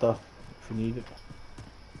got Bertha if you need it.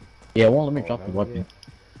 Yeah, it won't let me Oh, drop the hell weapon. yeah.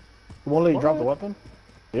 You won't let you drop the What? weapon?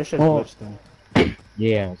 Your shit's Oh. glitched then.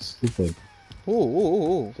 Yeah, it's stupid.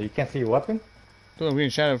 Ooh. So you can't see your weapon? Dude, I'm getting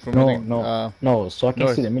shot from, I No, think, no. So I can't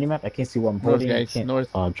north. see the minimap. I can't see what I'm North, holding. I guys, can't north.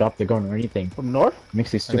 drop the gun or anything. From north?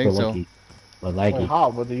 Makes it I think super so. lucky, but Wait, laggy.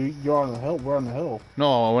 how? But you're on the hill. We're on the hill.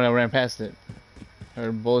 No, when I ran past it. I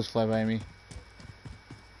heard bullets fly by me.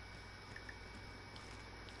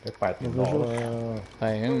 They're fighting. No visuals? No.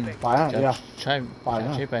 By him. By him, yeah. By him. By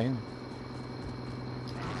him.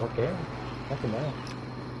 Okay. Nothing there.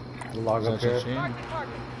 We'll log up Such a here. shame.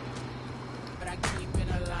 But I keep it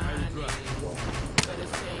alive. Better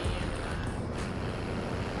stay in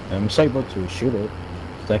line. I'm just able to shoot it,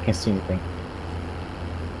 so I can't see anything.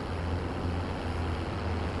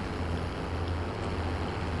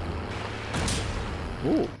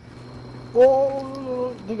 Ooh.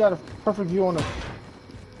 Oh, they got a perfect view on it.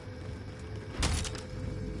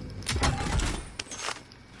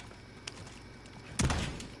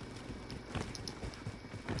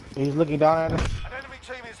 He's looking down at us. An enemy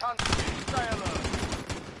team is hunting you. Stay alert.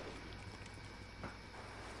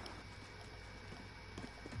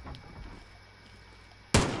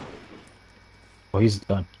 Oh, he's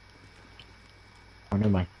done. Oh, never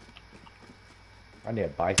mind. I need a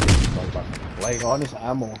bicycle. Talk about some flag. Oh, I need some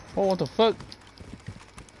ammo. Oh, what the fuck?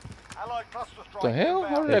 Allied cluster strike. The hell?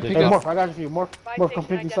 How did I Yeah, pick Hey, up? Morph, I got you for you. Morph, come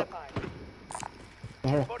pick this up.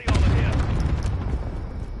 Here. Body over here.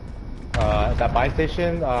 That buy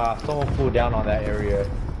station, someone flew down on that area.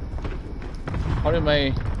 How did my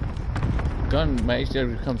gun, my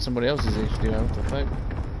HDR become somebody else's HDR? What the fuck?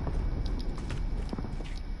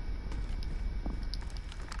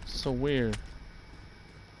 So weird.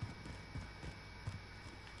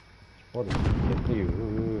 What did hit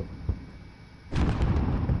you?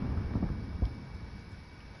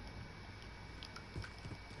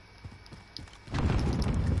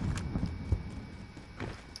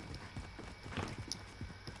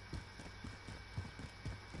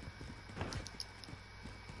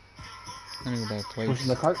 Let me go back twice. Pushing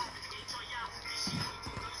the cart.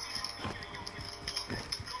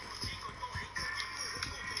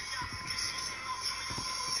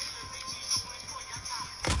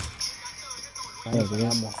 I need some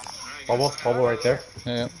ammo. Bubble right there.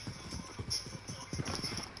 Yeah.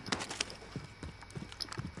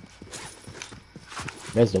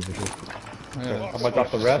 There's over here. Yeah. I'm gonna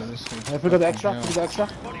drop the rest. Hey, pick up the extra. Pick up the extra.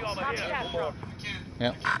 Body over here.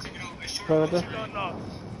 Yeah. Put it right there. Don't know.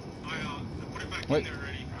 Wait.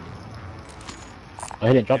 Oh,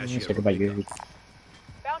 he didn't drop me. Say goodbye, UAV.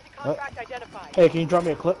 Bounty contract identified. Hey, can you drop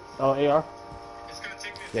me a clip? Oh, AR. It's gonna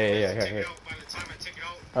take me Yeah, to take here. it out. By the time I take it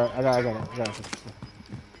out, Alright, I got it.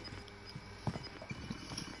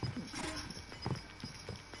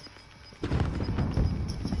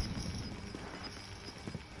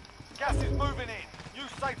 Gas is moving in. New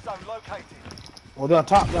safe zone located. Oh, they're on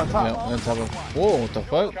top. They're on top. Yeah, on top of. Whoa, what the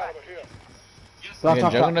fuck? They're on You top, getting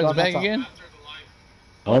top, Juggernauts top, back top. again?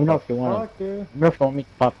 Let me know if you want. Fuck, dude. Let me know if you want me to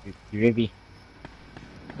pop UAV.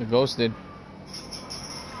 The ghosted.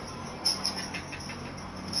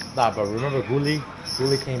 Nah, but remember Ghoulie?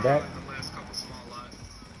 Ghoulie came back. the last couple small lot.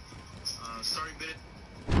 Sorry, bit.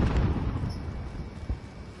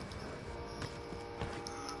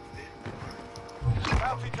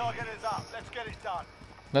 Bounty target is up. Let's get it done.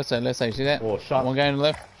 Left side, you see that? Oh, shot. One guy on the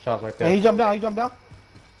left. Shots right Hey, there. he jumped down.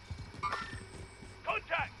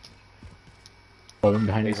 Contact. Oh, one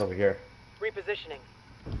behind He's us. over here. Repositioning.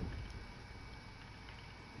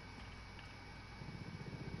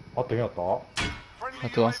 Oh, tem ó. Friendly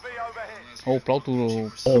That's all. UAV overhead. Oh,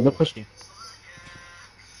 plauto. Oh, look, push you.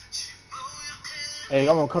 Hey,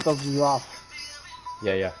 I'm gonna cut those dudes off.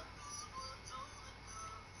 Yeah.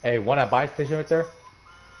 Hey, one at buy station right there.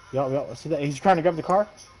 Yup. See that? He's trying to grab the car.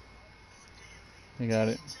 You got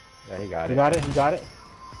it. Yeah, he got He it. got it.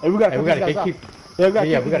 Hey, we gotta Hey, cut we gotta these guys keep. off. Yeah, we gotta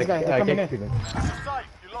Yeah, keep we these gotta guys. They're coming in. keep them. You're safe.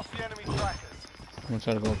 You lost the enemy trackers. I'm gonna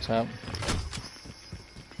try to go up top.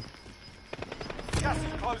 Gas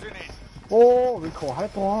is closing in. Oh, recoil.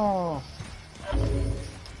 Hyper.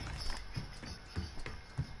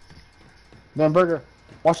 Then Burger.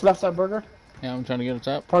 Watch left side, Burger. Yeah, I'm trying to get up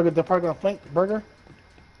top. They're probably gonna flank Burger.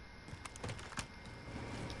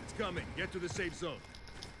 It's coming. Get to the safe zone.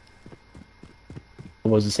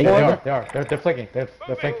 What was the same? They Oh, are. They're flanking. They're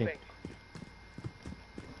flanking.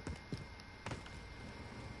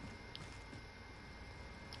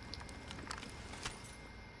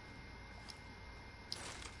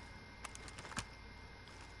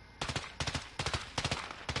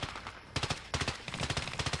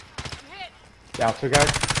 Down 2 guys.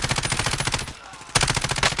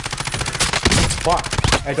 Fuck.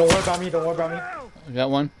 Hey, don't worry about me. Don't worry about me. I got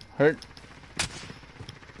one. Hurt.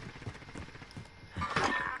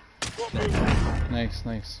 Nice,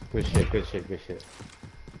 nice. Good shit. Good shit. Good shit.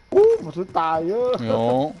 我是打哟。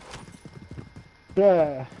 Yo.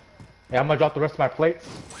 Yeah. Hey, I'm gonna drop the rest of my plates.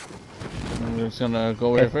 I'm just gonna go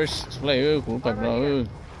over here first. Play.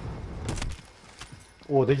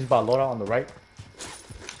 Oh, they just about load out on the right.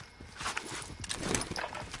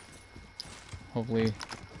 Hopefully,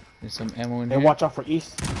 there's some ammo in Hey, here. watch out for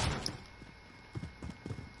east.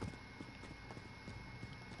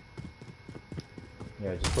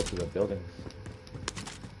 Yeah, just go through the buildings.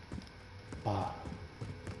 Ah.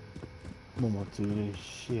 I'm gonna do this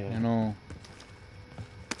shit. I know.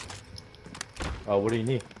 What do you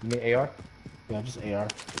need? You need AR? Yeah, just AR.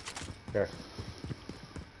 Here.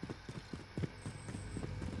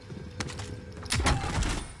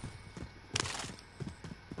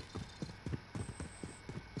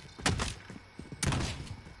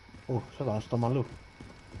 Oh, shut on, stole my loot.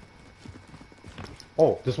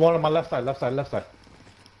 Oh, there's one on my left side. Left side.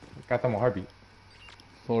 Got them on heartbeat.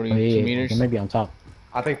 42 Hey, meters. they might be on top.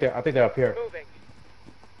 I think they're up here.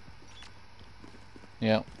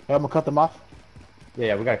 Yeah. Hey, I'm gonna cut them off.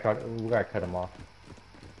 Yeah, we gotta cut them off.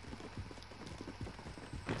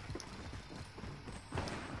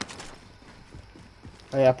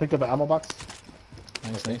 Hey, I picked up an ammo box.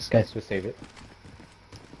 Nice, nice. Guys, Just save it.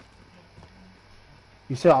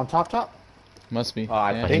 You see it on top? Must be.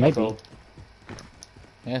 I Yeah. think might so.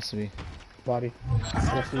 be. Has to be. Body.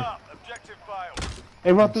 Let's see. Up. Objective failed.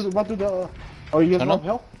 Hey, run through the. Oh, you guys Tunnel? go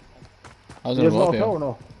uphill? I was You gonna guys go go up uphill here. or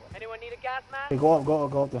no? Anyone need a gas mask? Hey, go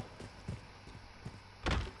up there.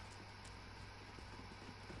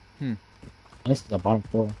 this is the bottom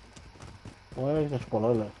floor. Where is the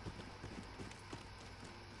spoiler?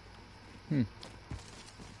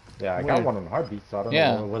 Yeah, I got Where? one on heartbeat, so I don't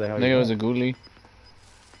Yeah. know where the hell Maybe you it was a ghoulie.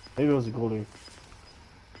 Maybe it was a goalie.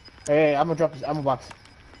 Hey, I'm gonna drop this ammo box.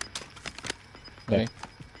 Okay.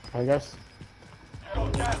 Hey, guys.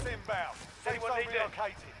 Got gas inbound. Safe zone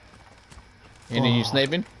relocated. Any you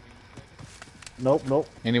sniping? Nope.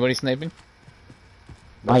 Anybody sniping?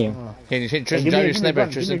 I am. Okay, Tristan, Hey, drop your give me a sniper, gun,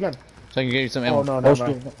 give me a Tristan. gun. So I can get you some ammo. Oh, no, Oh, never shit.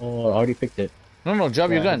 mind. Oh, I already picked it. No, drop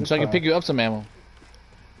your Yeah, gun good so I can call. pick you up some ammo.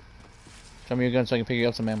 Drop me your gun so I can pick you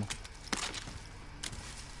up some ammo.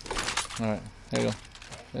 Alright, there you go.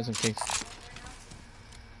 That's in case.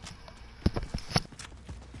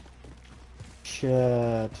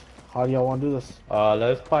 Shit. How do y'all want to do this?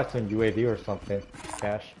 Let's buy some UAV or something.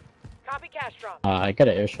 Cash. Copy cash drop. I got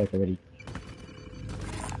an airstrike already.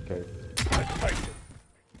 Okay.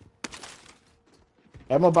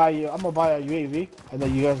 I'm gonna buy a UAV, and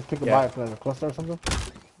then you guys pick a Yeah. buy for like a cluster or something.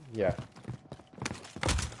 Yeah.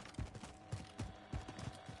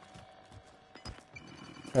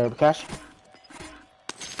 Cash.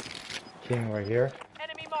 King right here.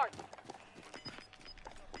 Enemy marked.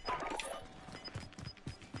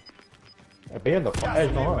 Be in the edge, huh?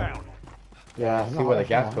 Inbound. Yeah. See where the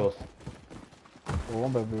gas goes. Oh,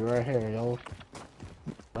 I'm gonna be right here, yo.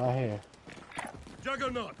 Right here.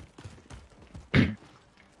 Juggernaut.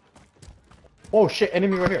 Oh shit,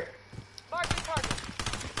 enemy right here. Mark the target.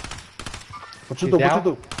 What you He's do? down. What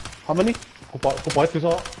you do? How many? Goodbye,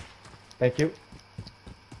 Tuzal. Thank you.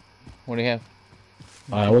 What do you have?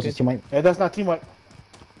 What's this teammate? Hey, that's not teamwork.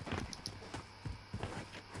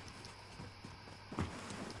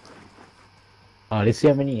 Does he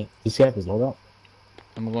have any? Does he have his loadout?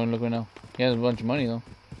 I'm gonna go and look right now. He has a bunch of money though.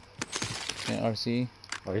 Yeah, RC.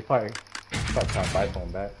 Oh, he's probably trying to buy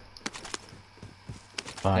someone back.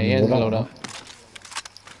 Yeah, he has a loadout.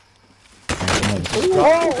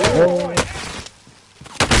 Oh,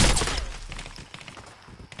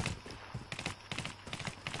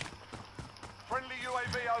 Friendly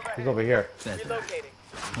UAV overhead. He's over here. Relocating.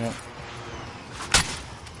 Yeah.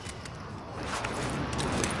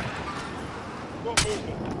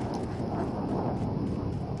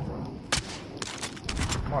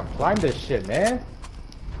 Come on, climb this shit, man.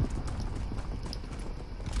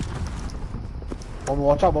 Bobo,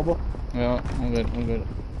 watch out, Bobo. Yeah, I'm good.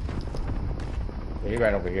 Yeah, he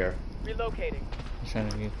ran over here. Relocating. I'm trying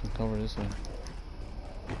to get some cover this way.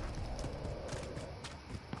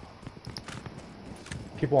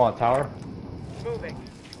 People on tower. Moving.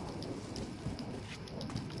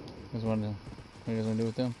 What you guys wanna do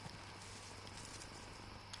with them?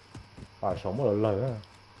 Ah, show more low, huh?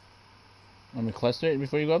 Let me cluster it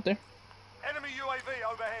before you go up there? Enemy UAV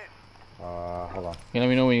overhead. Hold on. Okay, let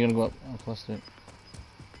me know when you're gonna go up. I'll cluster it.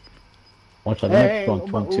 watch out, Hey, next one,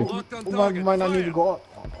 22. Locked on we target. might not need to Fire. go up.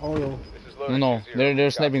 Oh, yo. This is No, they're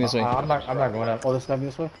sniping this way. I'm not going up. Oh, they're sniping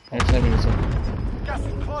this way? They're sniping this way. Gas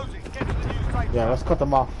is closing. Get to the new safe Yeah, zone. let's cut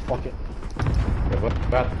them off. Fuck it.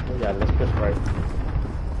 Yeah, let's push right.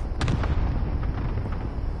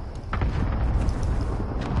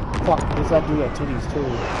 Fuck, this guy do that to these too.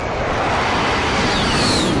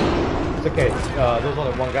 It's okay. There's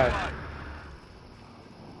only one guy.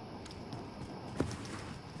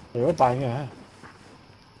 Yeah, we're buying it, huh?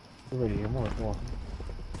 We're ready, more.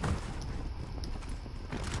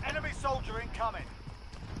 Enemy soldier incoming.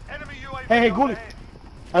 Enemy UAV. Hey, Ghoulie. overhead.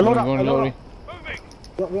 I load up, Going, I load Lodi. up. Moving.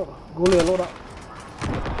 Yo, Ghoulie, I load up.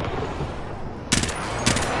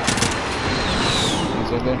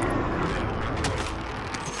 He's right there.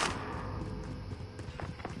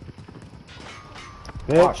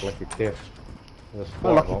 Fuck, Bitch. lucky tip. There's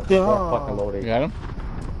Oh, lucky four tip. fucking You loading. got him?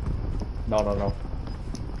 No.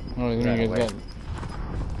 Oh, you Ran guys away. got.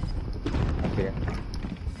 I see it.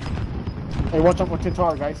 Hey, watch out for Tin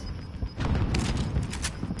Tower, guys.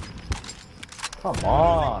 Come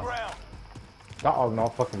on. Ground. Oh no,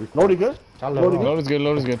 fucking Loading good? Loading Load is good,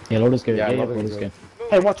 load is good. Yeah, load is good. Yeah, Yeah, load load is is good. good.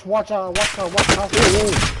 Hey, watch out.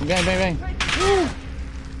 Bang, bang, bang.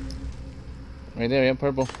 Right there, yeah,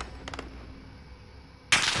 purple.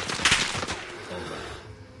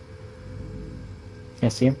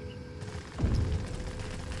 Can't see him.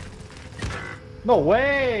 No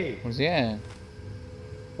way! Where's he at?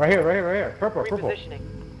 Right here. Purple.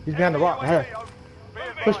 He's behind the rock. Here.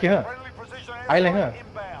 Push behind. Friendly precision Island, airstrike huh?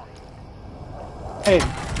 inbound. Hey,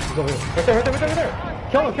 He's over here. Right there.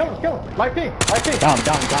 Kill him. Light ping. Down.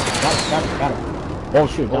 Got him. Oh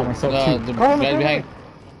shoot, got myself too. The Cover me, guy cover behind. me.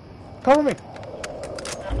 Cover me.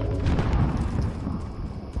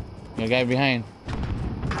 The guy behind.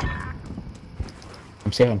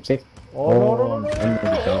 I'm safe. Oh, no. I'm gonna be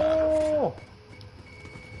out. Oh.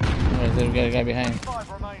 Right there, we got a guy behind.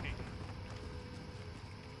 5 remaining.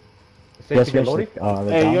 Safe Yes, to get yes. loading?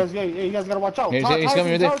 Hey, Down. you guys gotta watch out. He's coming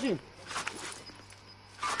right there.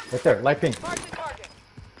 Right there, light ping.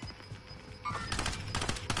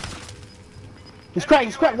 He's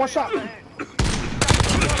cracked. One shot.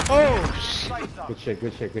 Oh, Safe zone. Good shit.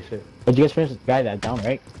 Did you guys finish the guy that down,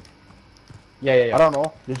 right? Yeah. I don't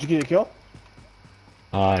know. Did you get a kill?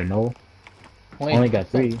 No. Wait, Only got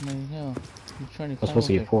 3. what the hell? You trying to Was supposed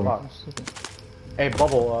to get 4. Fuck. Hey,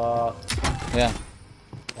 Bubble, Yeah.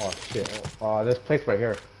 oh shit. There's plates right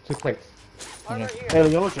here. 2 plates. Hey,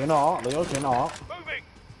 yo, no. Moving.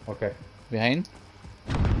 Okay. Behind?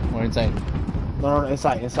 Or inside? No,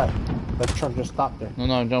 inside. The truck just stopped there. No,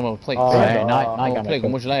 I'm talking about plate. Alright, now I Oh, got my plate,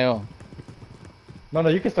 clip. much like, oh. No,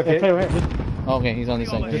 you can still Hey, get play it. right here. Oh, okay, he's on this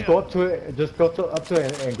side. Just go up to it. Up to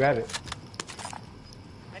it and grab it.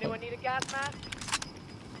 Anyone need a gas mask?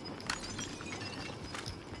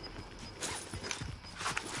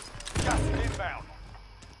 Gas is inbound.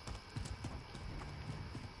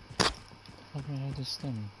 How can I have this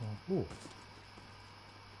thing for? Ooh.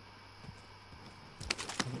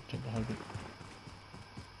 Check the heartbeat.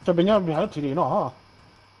 So, behind TD, no, huh?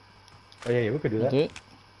 Oh yeah, we could do Do that. it?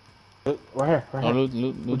 Right here. Oh,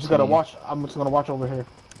 loot. We just gotta watch. I'm just gonna watch over here.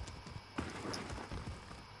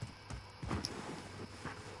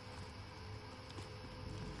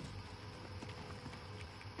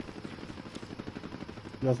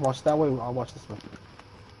 You guys watch that way, I'll watch this way.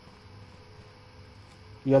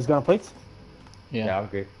 You guys got plates? Yeah, I'm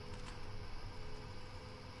good.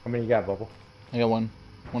 How many you got, Bubble? I got one.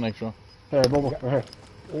 One extra. Here, Bobo, right here.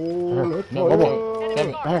 Oh, No, Bobo. grab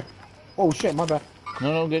it. Right here. Oh shit, my bad.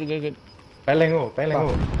 No, good. Pelengo.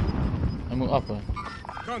 I move up.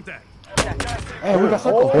 Contact. Hey, we got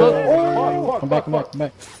circle. Oh, Come back.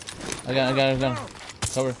 I got him.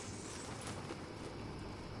 Cover.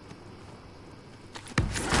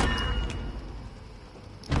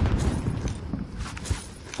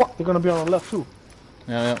 Fuck, they're gonna be on the left too.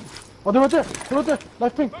 Yeah. Oh, they're right there.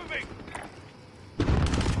 Light pink. Moving.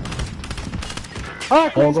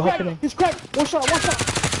 Alright, Oh, he's go cracked. ahead. He's cracked. One shot.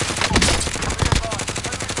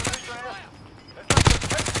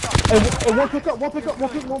 Hey, one pick up. Got gas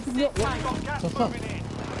moving in.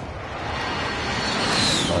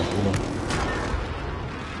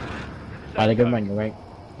 I think I'm running, right?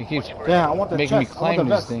 He keeps Yeah, I want the making me chest. I want climb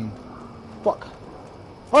the this vest. thing. Fuck.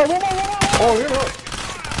 Oh, one more. Oh, you're right.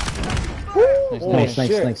 Nice, Oh, nice.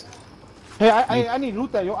 shit. Nice. Hey, I need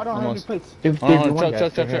loot that, yo. I don't have any Almost. plates. Give Oh, me no, one.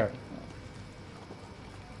 truck. Here.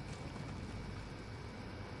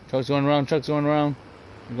 Truck's going around.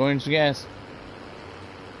 I'm going into gas.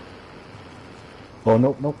 Oh,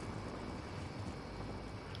 nope.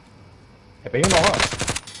 Hey, but you know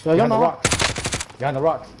what? Yeah, you Behind the know. rocks. Behind the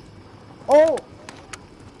rocks. Oh!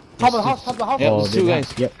 Top of the house. Yep, Oh, there's two they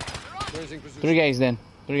guys. Yep. Three guys then.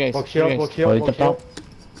 Three guys. Book Three shield, guys. book Oh, shield, he book jumped out. shield.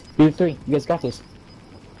 You three. You guys got this.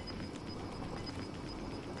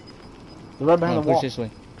 They're right Come behind on, the wall. push this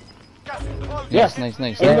way. Gas is closing. Yes, nice,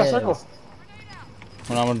 nice. Yeah, nice. circle. Hold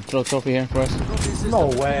on, I'm gonna throw a trophy here for us. No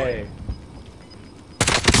way.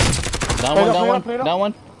 Down Play one, it up, down play it one, up, play it up. Down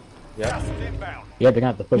one. Yeah. Gas is inbound. Yeah, they're gonna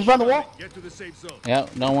have to push. He's behind the wall. Get to the safe zone. Yeah,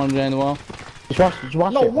 down one behind the wall. Just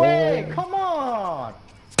watch No it. way! Oh. Come on!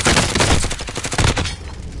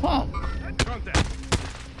 Fuck. Contact.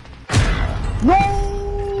 No!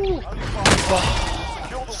 Only 5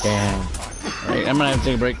 Secure the Damn. Alright, I'm gonna have to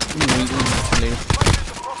take a break. Later. Make this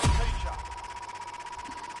a proper teacher.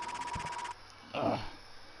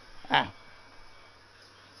 Ah.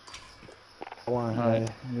 Alright,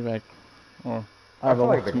 I'll be back. Or I feel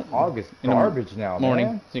like the August in the garbage now, morning.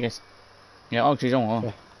 man. See you guys. Yeah, oh, 其中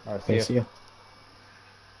哦。 Alright, Okay, see see ya. ya.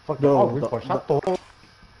 Fuck the No, August, the- shut the